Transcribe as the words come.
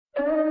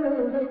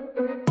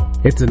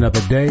It's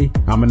another day.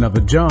 I'm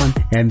another John,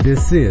 and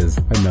this is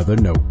Another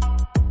Note.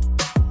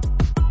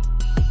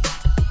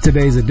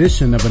 Today's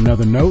edition of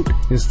Another Note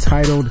is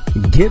titled,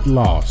 Get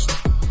Lost.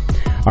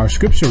 Our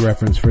scripture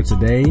reference for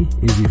today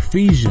is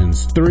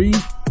Ephesians 3,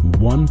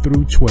 1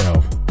 through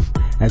 12.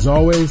 As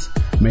always,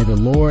 may the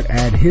Lord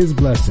add His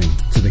blessing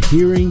to the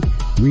hearing,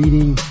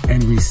 reading,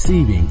 and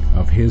receiving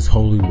of His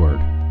holy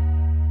word.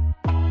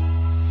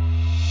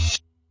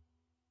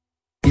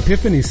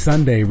 Epiphany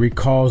Sunday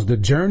recalls the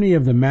journey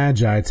of the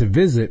Magi to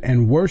visit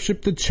and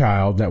worship the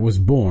child that was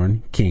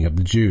born King of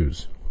the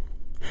Jews.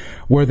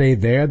 Were they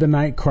there the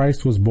night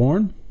Christ was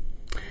born?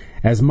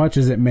 As much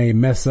as it may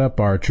mess up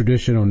our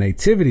traditional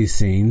nativity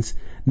scenes,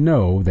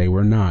 no, they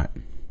were not.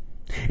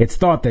 It's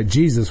thought that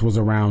Jesus was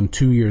around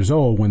 2 years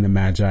old when the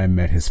Magi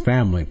met his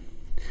family.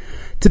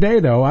 Today,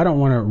 though, I don't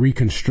want to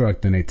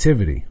reconstruct the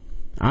nativity.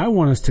 I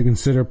want us to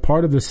consider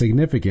part of the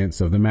significance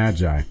of the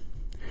Magi.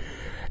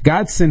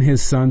 God sent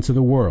his son to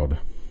the world.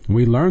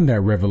 We learn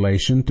that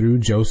revelation through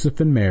Joseph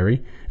and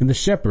Mary and the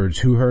shepherds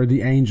who heard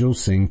the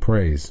angels sing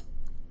praise.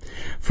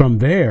 From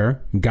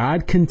there,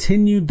 God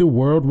continued the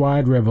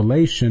worldwide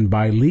revelation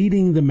by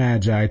leading the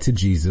Magi to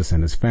Jesus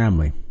and his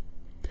family.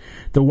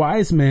 The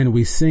wise men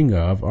we sing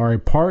of are a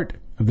part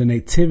of the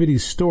nativity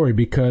story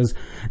because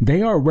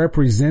they are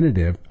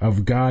representative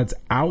of God's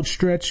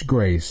outstretched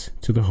grace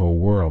to the whole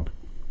world.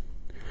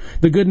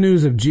 The good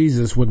news of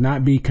Jesus would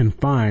not be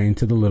confined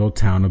to the little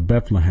town of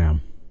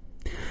Bethlehem.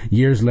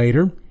 Years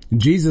later,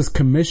 Jesus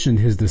commissioned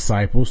his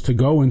disciples to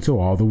go into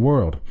all the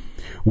world.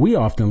 We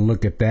often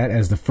look at that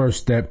as the first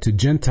step to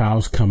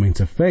Gentiles coming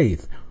to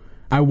faith.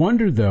 I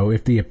wonder, though,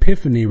 if the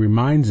Epiphany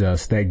reminds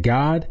us that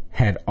God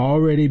had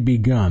already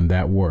begun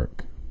that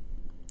work.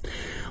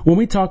 When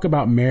we talk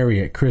about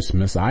Mary at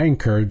Christmas, I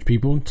encourage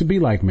people to be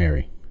like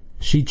Mary.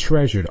 She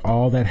treasured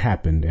all that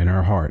happened in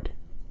her heart.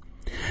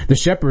 The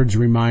shepherds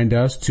remind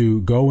us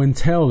to go and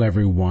tell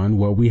everyone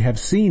what we have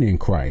seen in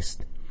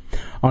Christ.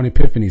 On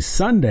Epiphany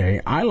Sunday,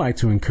 I like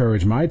to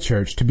encourage my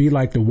church to be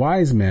like the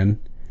wise men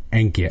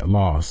and get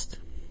lost.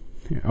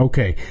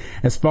 Okay,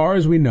 as far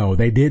as we know,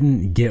 they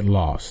didn't get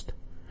lost,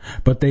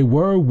 but they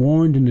were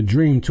warned in a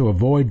dream to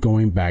avoid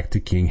going back to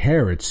King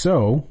Herod,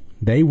 so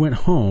they went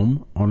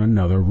home on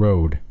another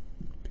road.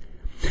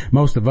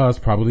 Most of us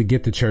probably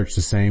get to church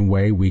the same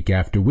way week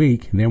after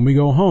week, and then we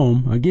go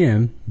home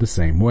again the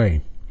same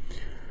way.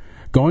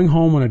 Going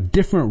home on a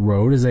different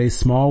road is a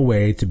small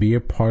way to be a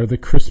part of the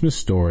Christmas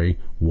story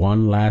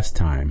one last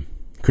time.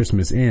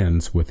 Christmas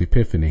ends with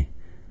Epiphany.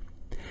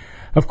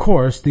 Of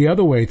course, the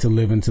other way to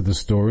live into the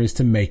story is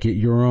to make it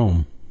your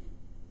own.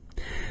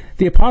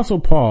 The Apostle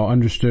Paul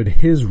understood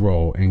his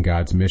role in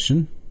God's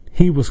mission.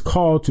 He was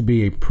called to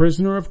be a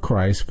prisoner of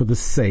Christ for the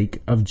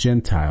sake of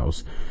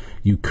Gentiles.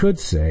 You could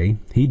say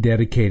he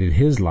dedicated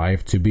his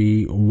life to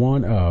be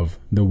one of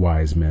the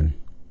wise men.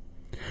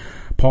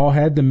 Paul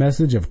had the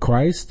message of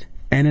Christ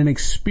and an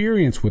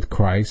experience with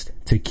Christ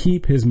to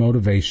keep his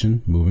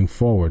motivation moving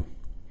forward.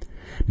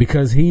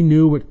 Because he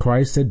knew what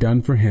Christ had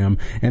done for him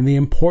and the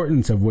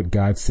importance of what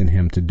God sent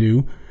him to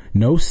do,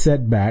 no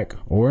setback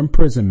or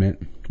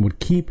imprisonment would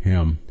keep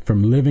him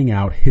from living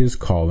out his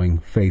calling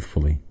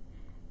faithfully.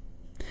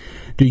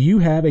 Do you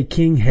have a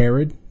King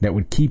Herod that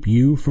would keep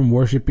you from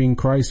worshiping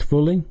Christ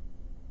fully?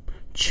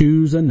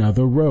 Choose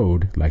another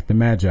road like the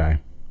Magi.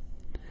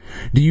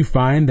 Do you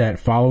find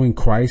that following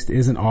Christ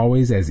isn't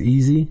always as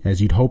easy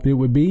as you'd hoped it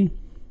would be?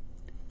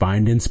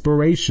 Find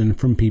inspiration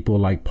from people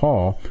like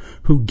Paul,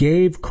 who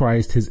gave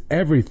Christ his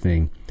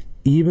everything,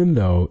 even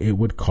though it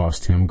would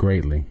cost him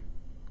greatly.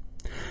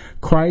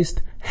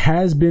 Christ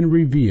has been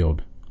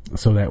revealed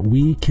so that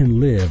we can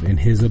live in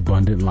his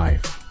abundant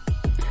life.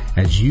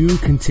 As you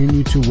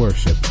continue to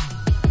worship,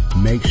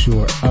 make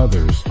sure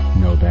others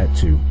know that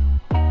too.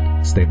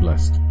 Stay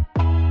blessed.